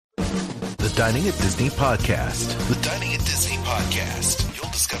Dining at Disney podcast. The Dining at Disney podcast.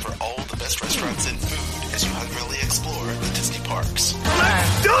 You'll discover all the best restaurants and food as you hungrily explore the Disney parks.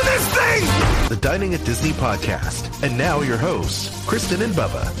 Let's do this thing! The Dining at Disney podcast. And now your hosts, Kristen and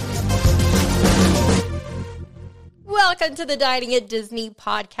Bubba. Welcome to the Dining at Disney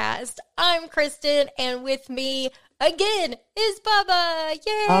podcast. I'm Kristen, and with me again is Bubba.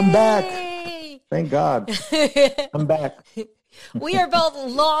 Yay! I'm back. Thank God. I'm back. We are both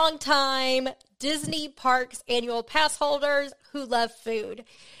longtime Disney Parks annual pass holders who love food.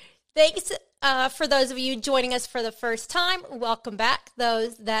 Thanks for those of you joining us for the first time. Welcome back.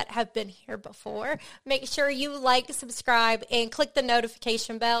 Those that have been here before, make sure you like, subscribe, and click the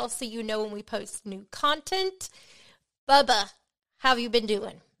notification bell so you know when we post new content. Bubba, how have you been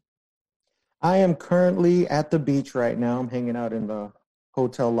doing? I am currently at the beach right now. I'm hanging out in the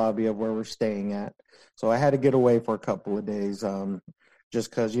hotel lobby of where we're staying at. So I had to get away for a couple of days just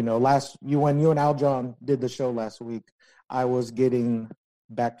because, when you and Aljon did the show last week, I was getting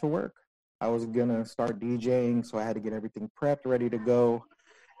back to work. I was going to start DJing, so I had to get everything prepped, ready to go.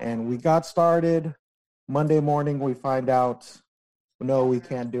 And we got started. Monday morning, we find out, no, we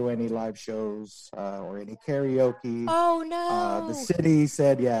can't do any live shows or any karaoke. Oh, no. The city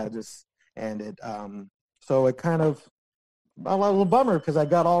said, just end it. So it kind of a little bummer because I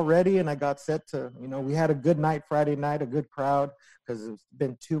got all ready and I got set to, we had a good night Friday night, a good crowd because it's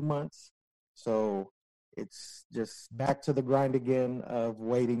been 2 months. So it's just back to the grind again of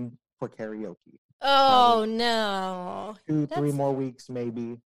waiting for karaoke. Oh, no. 2-3 more weeks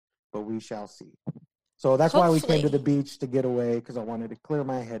maybe, but we shall see. So that's why we came to the beach to get away because I wanted to clear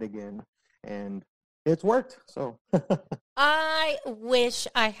my head again. And it's worked. So I wish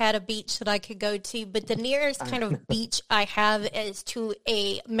I had a beach that I could go to, but the nearest kind of beach I have is to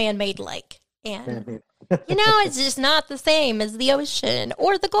a man-made lake. And, it's just not the same as the ocean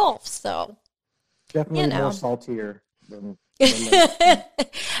or the Gulf. So, definitely more saltier than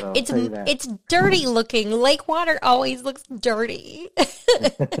so it's dirty looking. Lake water always looks dirty.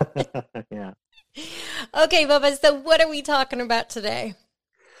 Yeah. Okay, Bubba, so what are we talking about today?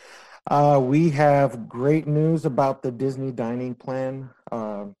 We have great news about the Disney dining plan.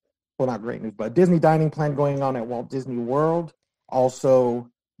 Well, not great news, but Disney dining plan going on at Walt Disney World. Also,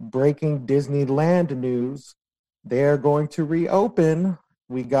 breaking Disneyland news. They're going to reopen.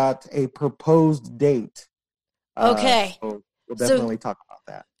 We got a proposed date. Okay. So we'll definitely talk about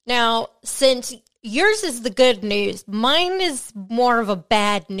that. Now, since yours is the good news, mine is more of a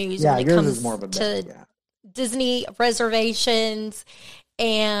bad news when it comes to Disney reservations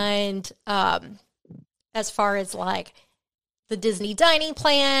and as far as like the Disney dining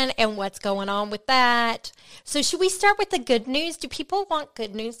plan and what's going on with that. So should we start with the good news? Do people want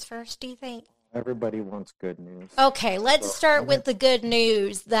good news first, do you think? Everybody wants good news. Okay, let's start with the good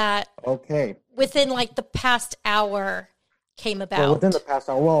news that within like the past hour came about. Well, within the past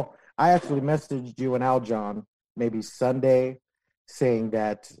hour, I actually messaged you and Aljon maybe Sunday saying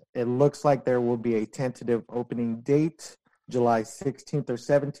that it looks like there will be a tentative opening date, July 16th or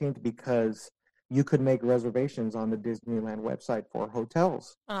 17th, because you could make reservations on the Disneyland website for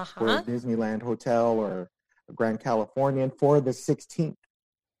hotels, for a Disneyland Hotel or a Grand Californian for the 16th.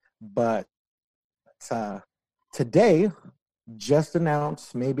 But today, just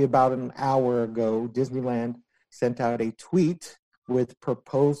announced, maybe about an hour ago, Disneyland sent out a tweet with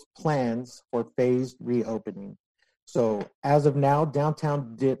proposed plans for phased reopening. So as of now,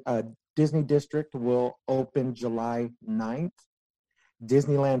 downtown Disney District will open July 9th.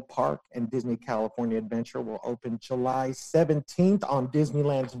 Disneyland Park and Disney California Adventure will open July 17th on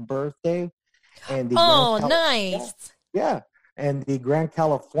Disneyland's birthday. And nice. Yeah. And the Grand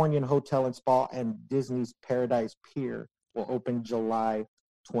Californian Hotel and Spa and Disney's Paradise Pier will open July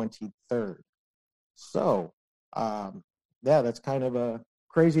 23rd. So, that's kind of a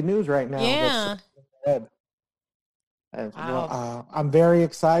crazy news right now. Yeah. And, wow. I'm very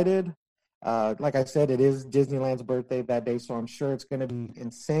excited. Like I said, it is Disneyland's birthday that day, so I'm sure it's going to be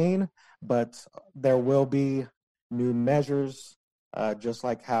insane. But there will be new measures, just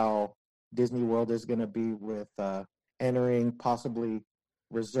like how Disney World is going to be with entering, possibly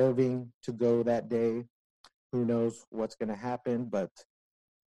reserving to go that day. Who knows what's going to happen, but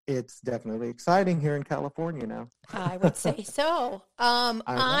it's definitely exciting here in California now. I would say so.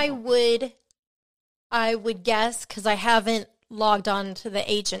 I would guess, because I haven't logged on to the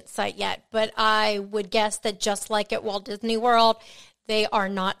agent site yet, but I would guess that just like at Walt Disney World, they are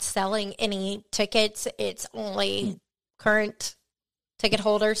not selling any tickets. It's only current ticket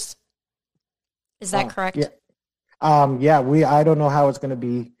holders. Is that correct? Yeah. I don't know how it's going to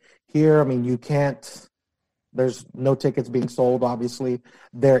be here. I mean, you can't There's no tickets being sold, obviously.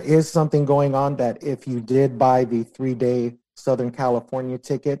 There is something going on that if you did buy the 3-day Southern California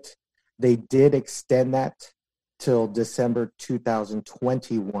ticket, they did extend that till December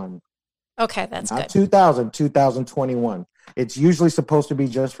 2021. Okay, that's Not good. 2021. It's usually supposed to be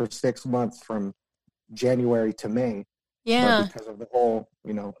just for 6 months from January to May. Yeah. But because of the whole,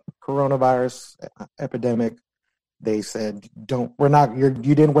 coronavirus epidemic, they said,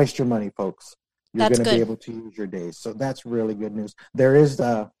 you didn't waste your money, folks. You're going to be able to use your days. So that's really good news. There is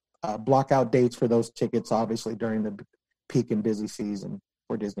block out dates for those tickets, obviously, during the peak and busy season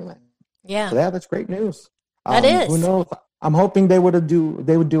for Disneyland. Yeah. So that's great news. That is. Who knows? I'm hoping they would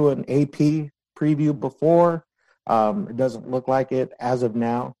do an AP preview before. It doesn't look like it as of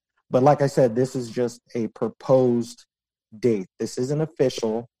now. But like I said, this is just a proposed date. This isn't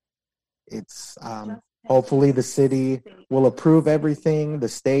official. It's hopefully the city will approve everything, the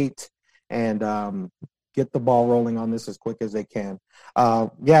state, and get the ball rolling on this as quick as they can.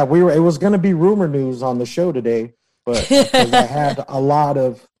 It was going to be rumor news on the show today, but because I had a lot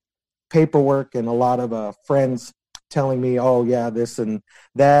of paperwork and a lot of friends telling me, oh yeah, this and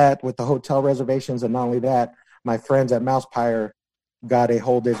that with the hotel reservations, and not only that, my friends at Mousepire got a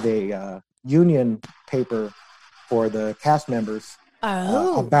hold of a union paper for the cast members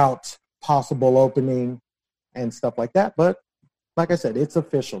about possible opening and stuff like that. But like I said, it's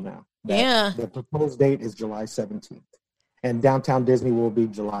official now. Yeah. The proposed date is July 17th, and Downtown Disney will be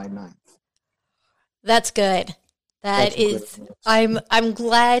July 9th. That's good. I'm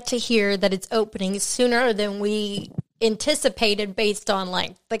glad to hear that it's opening sooner than we anticipated based on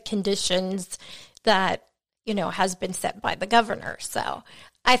like the conditions that, has been set by the governor. So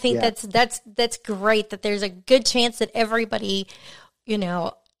I think that's great that there's a good chance that everybody, in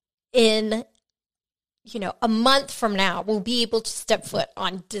a month from now, will be able to step foot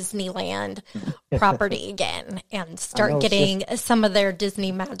on Disneyland property again and start getting some of their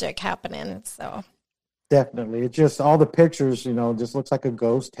Disney magic happening. So definitely. It's just all the pictures, just looks like a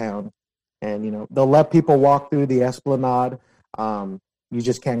ghost town. And, they'll let people walk through the Esplanade. You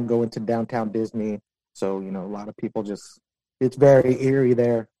just can't go into downtown Disney. So, a lot of people it's very eerie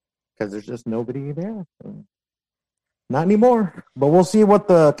there because there's just nobody there. Not anymore, but we'll see what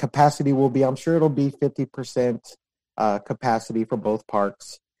the capacity will be. I'm sure it'll be 50% capacity for both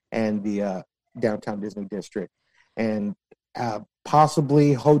parks and the Downtown Disney District. And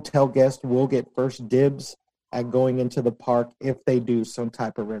possibly hotel guests will get first dibs at going into the park if they do some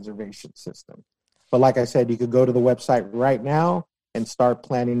type of reservation system. But like I said, you could go to the website right now and start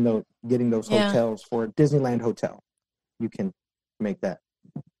planning getting those hotels for a Disneyland hotel. You can make that.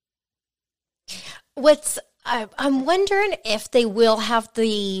 I'm wondering if they will have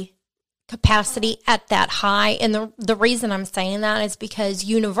the capacity at that high. And the reason I'm saying that is because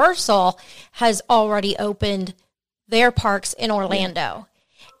Universal has already opened their parks in Orlando.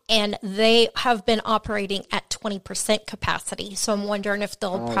 And they have been operating at 20% capacity. So I'm wondering if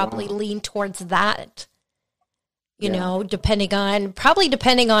they'll probably lean towards that, depending on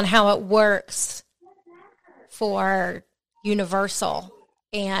how it works for Universal.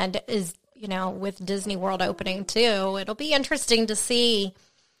 And with Disney World opening too, it'll be interesting to see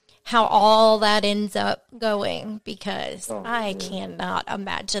how all that ends up going, because I cannot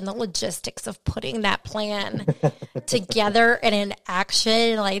imagine the logistics of putting that plan together and in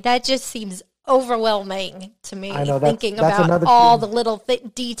action. Like, that just seems overwhelming to me, thinking about all the little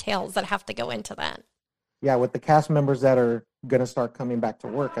details that have to go into that. Yeah, with the cast members that are going to start coming back to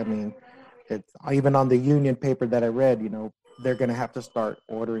work, I mean, it's even on the union paper that I read, they're going to have to start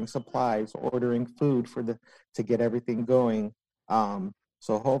ordering supplies, ordering food to get everything going.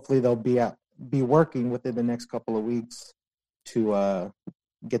 So hopefully they'll be working within the next couple of weeks to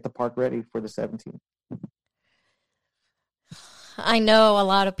get the park ready for the 17th. I know a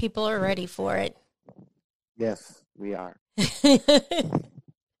lot of people are ready for it. Yes, we are. So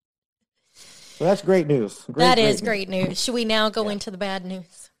that's great news. That is great news. Should we now go into the bad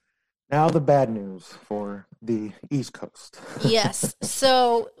news? Now the bad news for the East Coast. Yes.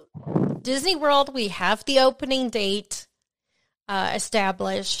 So Disney World, we have the opening date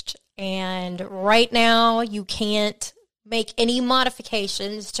established, and right now you can't make any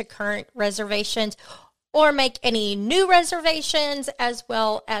modifications to current reservations or make any new reservations, as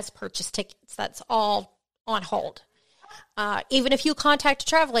well as purchase tickets. That's all on hold. Even if you contact a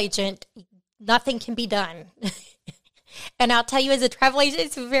travel agent, nothing can be done. And I'll tell you, as a travel agent,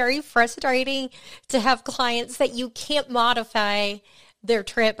 it's very frustrating to have clients that you can't modify their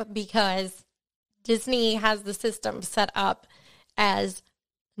trip because Disney has the system set up as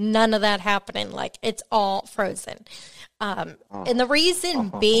none of that happening. Like, it's all frozen. And the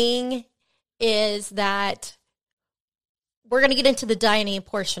reason being is that we're going to get into the dining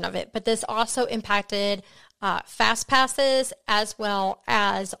portion of it, but this also impacted fast passes as well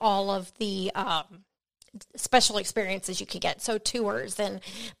as all of the special experiences you could get. So tours and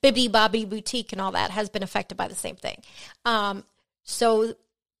Bibbidi Bobbidi Boutique and all that has been affected by the same thing. So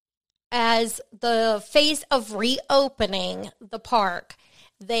as the phase of reopening the park,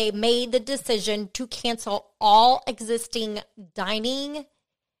 they made the decision to cancel all existing dining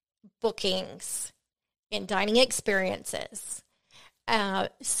bookings and dining experiences.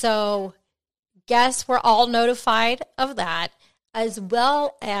 So guests were all notified of that, as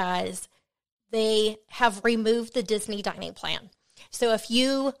well as they have removed the Disney dining plan. So if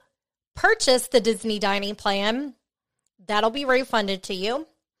you purchase the Disney dining plan, that'll be refunded to you.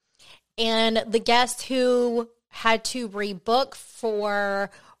 And the guests who had to rebook for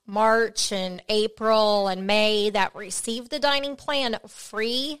March and April and May that received the dining plan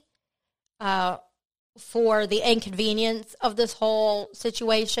free for the inconvenience of this whole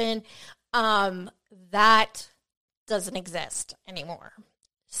situation, that doesn't exist anymore.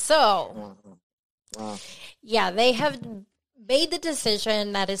 So, yeah, they have made the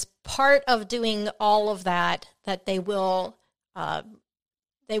decision that is part of doing all of that, that they will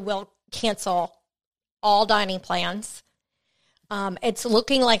cancel all dining plans. It's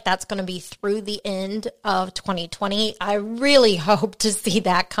looking like that's going to be through the end of 2020. I really hope to see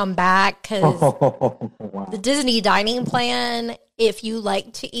that come back, because the Disney dining plan, if you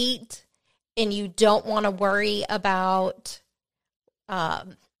like to eat and you don't want to worry about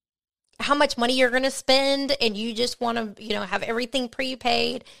how much money you're going to spend and you just want to, have everything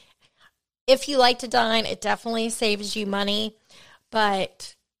prepaid, if you like to dine, it definitely saves you money.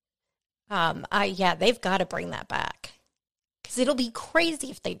 But they've got to bring that back, because it'll be crazy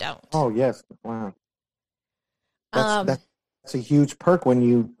if they don't. Oh yes, wow. That's a huge perk when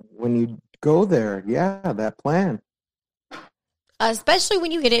you go there. Yeah, that plan. Especially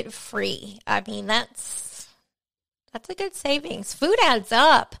when you get it free. I mean, that's a good savings. Food adds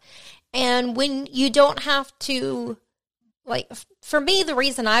up, and when you don't have to, like, for me, the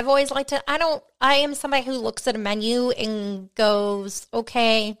reason I've always liked to, I am somebody who looks at a menu and goes,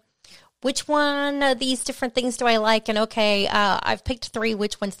 okay, which one of these different things do I like? And okay, I've picked 3.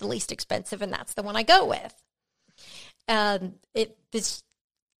 Which one's the least expensive? And that's the one I go with. I'm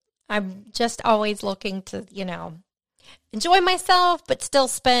just always looking to, enjoy myself, but still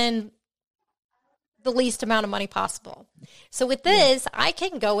spend the least amount of money possible. So with this, I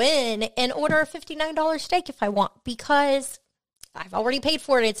can go in and order a $59 steak if I want, because I've already paid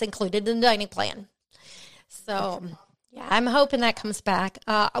for it. It's included in the dining plan. So yeah, I'm hoping that comes back.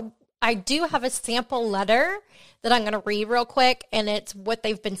 I do have a sample letter that I'm going to read real quick, and it's what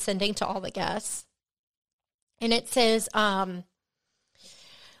they've been sending to all the guests. And it says,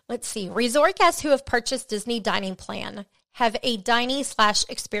 let's see, resort guests who have purchased Disney dining plan have a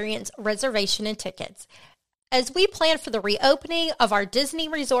dining/experience reservation and tickets. As we plan for the reopening of our Disney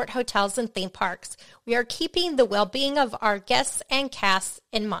resort hotels and theme parks, we are keeping the well-being of our guests and cast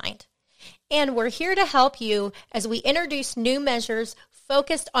in mind. And we're here to help you as we introduce new measures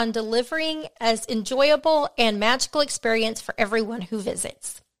focused on delivering as enjoyable and magical experience for everyone who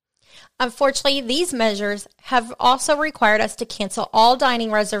visits. Unfortunately, these measures have also required us to cancel all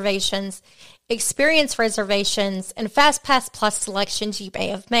dining reservations, experience reservations, and FastPass Plus selections you may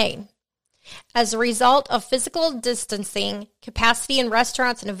have made. As a result of physical distancing, capacity in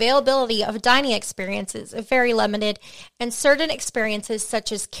restaurants and availability of dining experiences are very limited, and certain experiences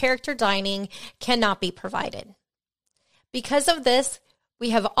such as character dining cannot be provided. Because of this,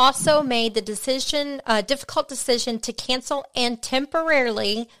 we have also made the difficult decision to cancel and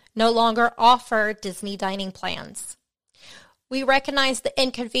temporarily no longer offer Disney dining plans. We recognize the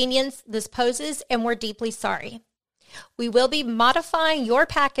inconvenience this poses, and we're deeply sorry. We will be modifying your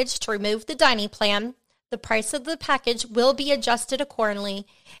package to remove the dining plan. The price of the package will be adjusted accordingly,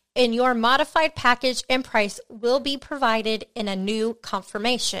 and your modified package and price will be provided in a new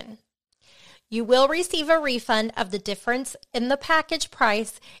confirmation. You will receive a refund of the difference in the package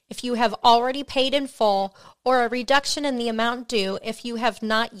price if you have already paid in full, or a reduction in the amount due if you have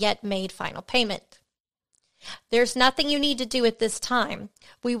not yet made final payment. There's nothing you need to do at this time.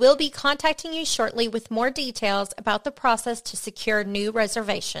 We will be contacting you shortly with more details about the process to secure new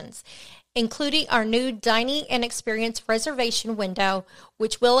reservations, including our new dining and experience reservation window,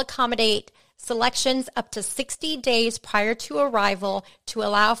 which will accommodate selections up to 60 days prior to arrival to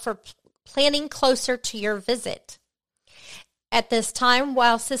allow for planning closer to your visit. At this time,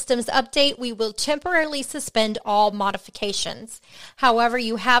 while systems update, we will temporarily suspend all modifications. However,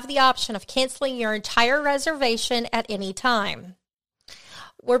 you have the option of canceling your entire reservation at any time.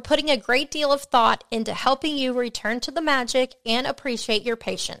 we're putting a great deal of thought into helping you return to the magic and appreciate your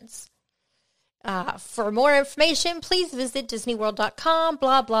patience. For more information, please visit disneyworld.com,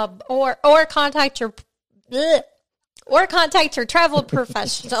 blah, blah, or contact your travel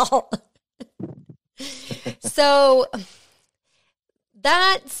professional. So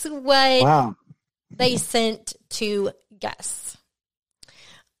that's what they sent to guests.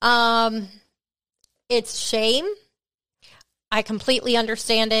 It's shame. I completely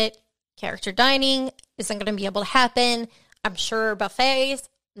understand it. Character dining isn't going to be able to happen. I'm sure buffets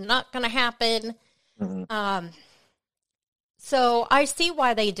not going to happen. Mm-hmm. So I see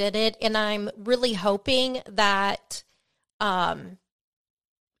why they did it, and I'm really hoping that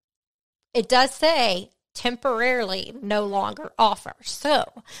it does say temporarily no longer offer. So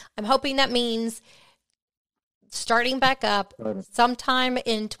I'm hoping that means starting back up sometime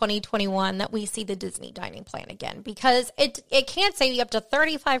in 2021 that we see the Disney dining plan again, because it can save you up to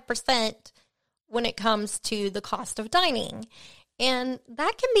 35% when it comes to the cost of dining. And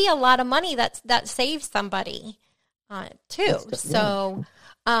that can be a lot of money that saves somebody too. So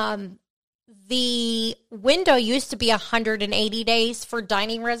the window used to be 180 days for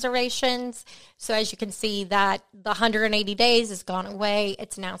dining reservations. So as you can see, that the 180 days has gone away.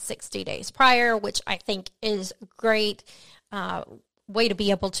 It's now 60 days prior, which I think is a great way to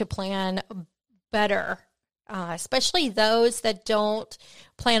be able to plan better, especially those that don't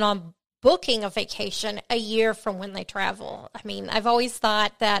plan on booking a vacation a year from when they travel. I mean, I've always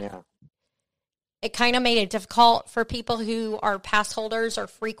thought that it kind of made it difficult for people who are pass holders or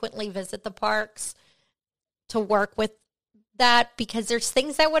frequently visit the parks to work with that, because there's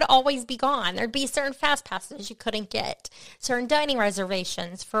things that would always be gone. There'd be certain fast passes you couldn't get, certain dining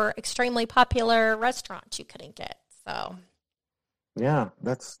reservations for extremely popular restaurants you couldn't get. So, yeah,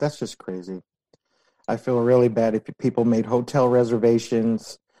 that's just crazy. I feel really bad if people made hotel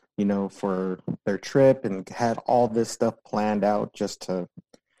reservations, for their trip and had all this stuff planned out just to,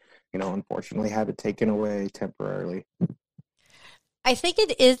 unfortunately have it taken away temporarily. I think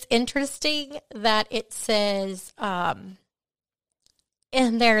it is interesting that it says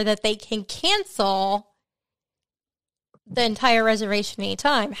in there that they can cancel the entire reservation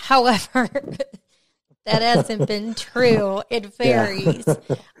anytime. However, that hasn't been true. It varies.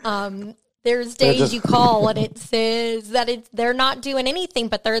 Yeah. There's days you call and it says that they're not doing anything,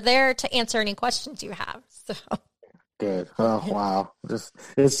 but they're there to answer any questions you have. So good. Oh, wow.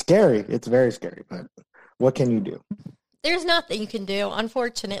 It's scary. It's very scary, but what can you do? There's nothing you can do,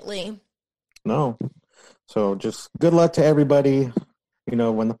 unfortunately. No. So just good luck to everybody,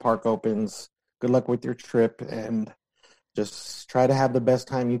 when the park opens. Good luck with your trip, and just try to have the best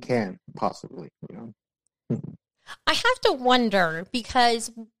time you can, possibly, I have to wonder,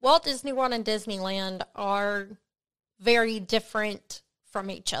 because Walt Disney World and Disneyland are very different from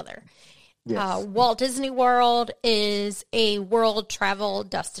each other. Yes. Walt Disney World is a world travel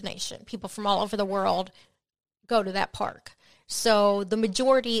destination. People from all over the world go to that park. So the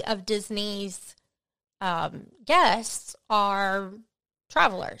majority of Disney's guests are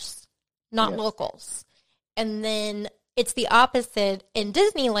travelers, not locals. And then it's the opposite in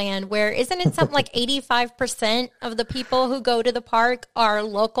Disneyland, where isn't it something like 85% of the people who go to the park are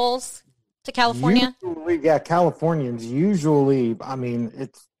locals to California? Usually, yeah, Californians usually.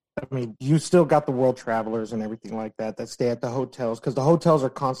 You still got the world travelers and everything like that stay at the hotels, because the hotels are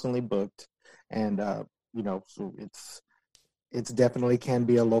constantly booked, and so it's definitely can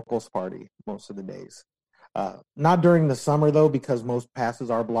be a locals party most of the days. Not during the summer though, because most passes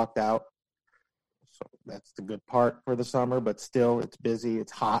are blocked out. So that's the good part for the summer, but still it's busy,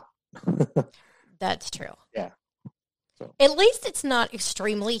 it's hot. That's true. Yeah. So. At least it's not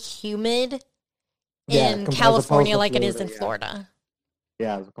extremely humid in California like it is in Florida.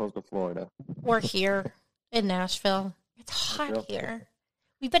 Yeah, as opposed to Florida. Or here in Nashville. It's hot here.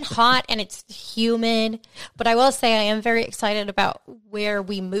 We've been hot and it's humid, but I will say I am very excited about where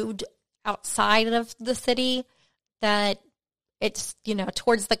we moved outside of the city, that it's,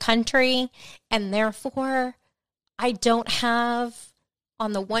 towards the country, and therefore I don't have,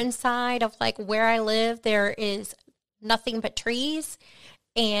 on the one side of where I live, there is nothing but trees.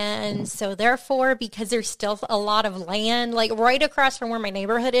 And so therefore, because there's still a lot of land, right across from where my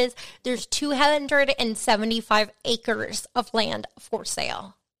neighborhood is, there's 275 acres of land for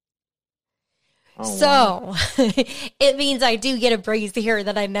sale. So it means I do get a breeze here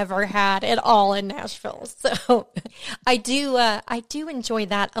that I never had at all in Nashville. So I do enjoy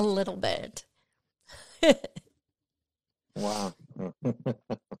that a little bit. Wow.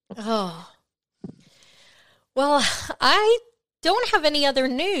 Oh. Well, I don't have any other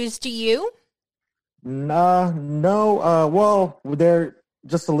news. Do you? No. Well,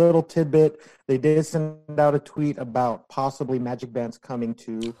 just a little tidbit. They did send out a tweet about possibly Magic Bands coming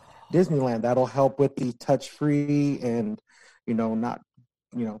to Disneyland. That'll help with the touch-free and, not,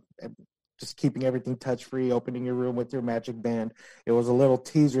 just keeping everything touch-free, opening your room with your Magic Band. It was a little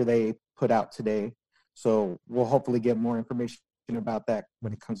teaser they put out today. So we'll hopefully get more information about that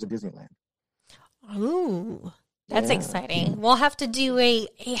when it comes to Disneyland. Ooh, that's exciting. We'll have to do a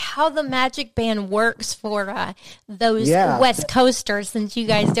how the Magic Band works for those West Coasters, since you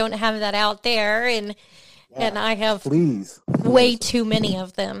guys don't have that out there, and I have way too many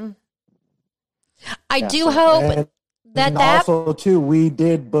of them. I do hope that also too, we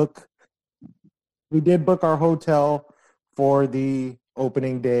did book our hotel for the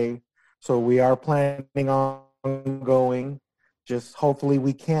opening day, so we are planning on going. Just hopefully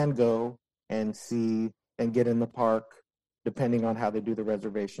we can go and see and get in the park, depending on how they do the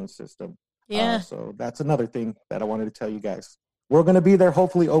reservation system. Yeah. So that's another thing that I wanted to tell you guys. We're going to be there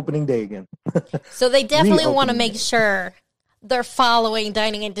hopefully opening day again. So they definitely want to make sure they're following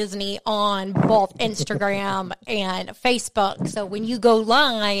Dining at Disney on both Instagram and Facebook. So when you go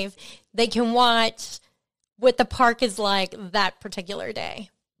live, they can watch what the park is like that particular day.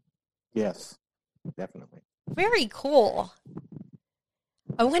 Yes, definitely. Very cool.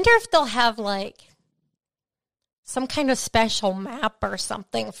 I wonder if they'll have some kind of special map or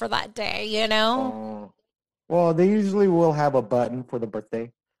something for that day, Well, they usually will have a button for the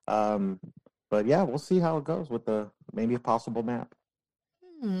birthday. But yeah, we'll see how it goes with maybe a possible map.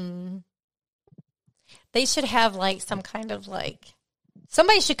 They should have some kind of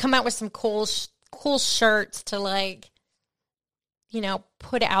somebody should come out with some cool shirts to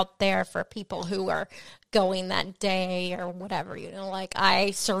put out there for people who are going that day or whatever,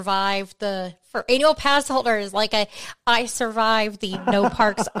 I survived for annual pass holders, I survived the no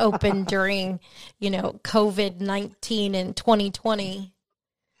parks open during, COVID-19 in 2020.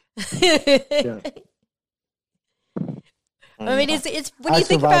 Yeah. I mean, it's when you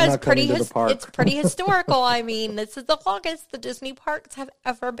think about it, it's pretty historical. I mean, this is the longest the Disney parks have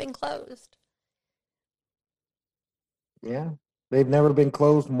ever been closed. Yeah. They've never been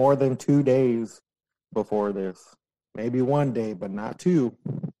closed more than 2 days before this. Maybe 1 day, but not 2.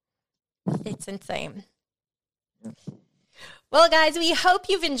 It's insane. Yeah. Well, guys, we hope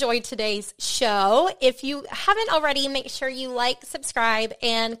you've enjoyed today's show. If you haven't already, make sure you like, subscribe,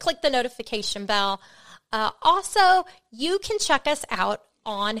 and click the notification bell. Also, you can check us out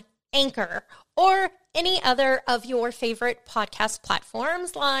on Anchor or any other of your favorite podcast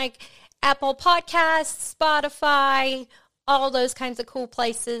platforms like Apple Podcasts, Spotify, all those kinds of cool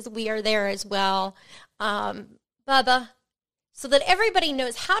places. We are there as well. Bubba, so that everybody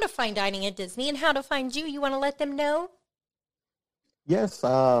knows how to find Dining at Disney and how to find you, you want to let them know? Yes.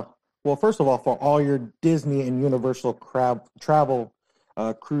 Well, first of all, for all your Disney and Universal travel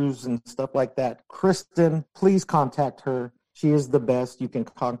cruise and stuff like that, Kristen, please contact her. She is the best. You can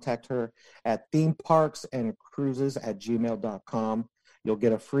contact her at themeparksandcruises@gmail.com. You'll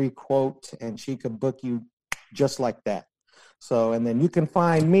get a free quote, and she could book you just like that. So, and then you can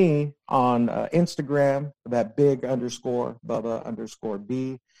find me on Instagram, that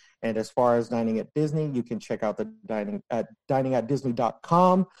big_Bubba_B. And as far as Dining at Disney, you can check out the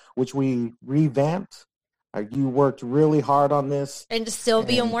diningatdisney.com, which we revamped. You worked really hard on this. And it's still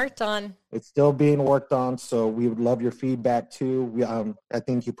being worked on. It's still being worked on, so we would love your feedback too. I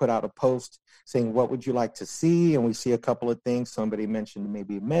think you put out a post saying, what would you like to see? And we see a couple of things. Somebody mentioned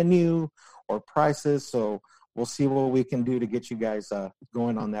maybe menu or prices, so we'll see what we can do to get you guys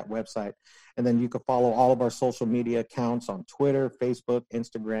going on that website. And then you can follow all of our social media accounts on Twitter, Facebook,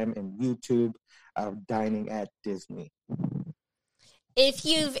 Instagram, and YouTube, Dining at Disney. If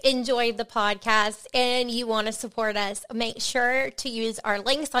you've enjoyed the podcast and you want to support us, make sure to use our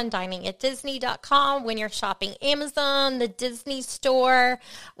links on diningatdisney.com when you're shopping Amazon, the Disney Store.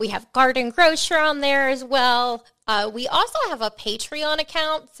 We have Garden Grocer on there as well. We also have a Patreon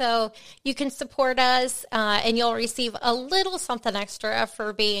account, so you can support us and you'll receive a little something extra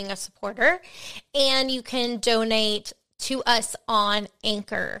for being a supporter. And you can donate to us on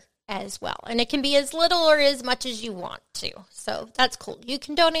Anchor as well. And it can be as little or as much as you want to. So that's cool. You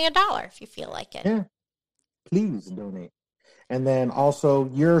can donate $1 if you feel like it. Yeah, please donate. And then also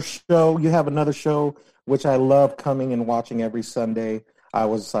your show, you have another show, which I love coming and watching every Sunday. I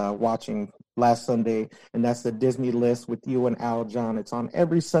was watching last Sunday, and that's the Disney List with you and Al John. It's on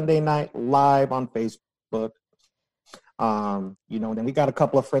every Sunday night live on Facebook. Then we got a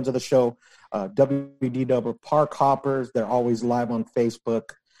couple of friends of the show, WDW Park Hoppers. They're always live on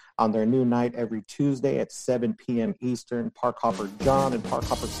Facebook on their new night every Tuesday at 7 p.m. Eastern. Park Hopper John and Park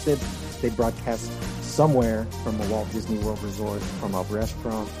Hopper Sid, they broadcast somewhere from a Walt Disney World Resort, from a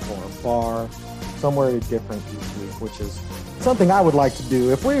restaurant or a bar, somewhere different each week, which is something I would like to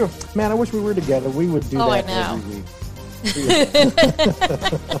do. If I wish we were together. We would do that every week.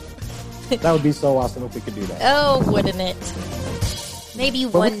 That would be so awesome if we could do that. Oh, wouldn't it? Maybe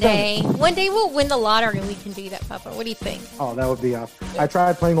one day. One day we'll win the lottery and we can do that, Papa. What do you think? Oh, that would be awesome. I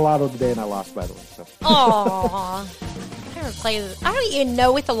tried playing the lotto today and I lost, by the way. So. Aww. I don't even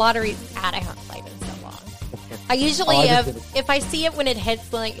know what the lottery's at. I haven't played in so long. I usually, if I see it when it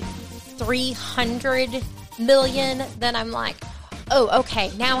hits like 300 million, then I'm like, oh,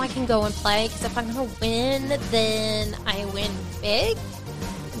 okay, now I can go and play. Because if I'm going to win, then I win big.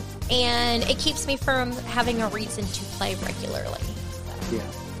 And it keeps me from having a reason to play regularly. So. Yeah.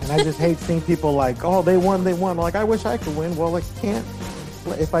 And I just hate seeing people like, oh, they won. Like, I wish I could win. Well, I can't.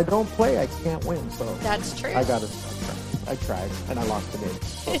 If I don't play, I can't win. So that's true. I tried, and I lost today.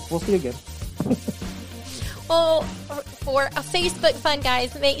 So we'll see again. Well, for a Facebook fun,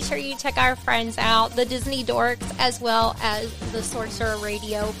 guys, make sure you check our friends out, the Disney Dorks, as well as the Sorcerer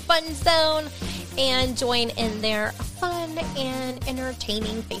Radio Fun Zone, and join in their fun and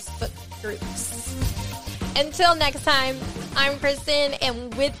entertaining Facebook groups. Until next time, I'm Kristen,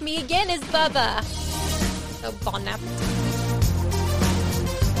 and with me again is Bubba. So, bon appetit.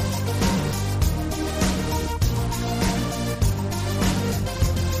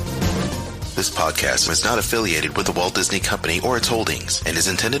 This podcast is not affiliated with the Walt Disney Company or its holdings and is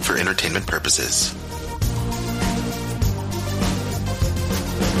intended for entertainment purposes.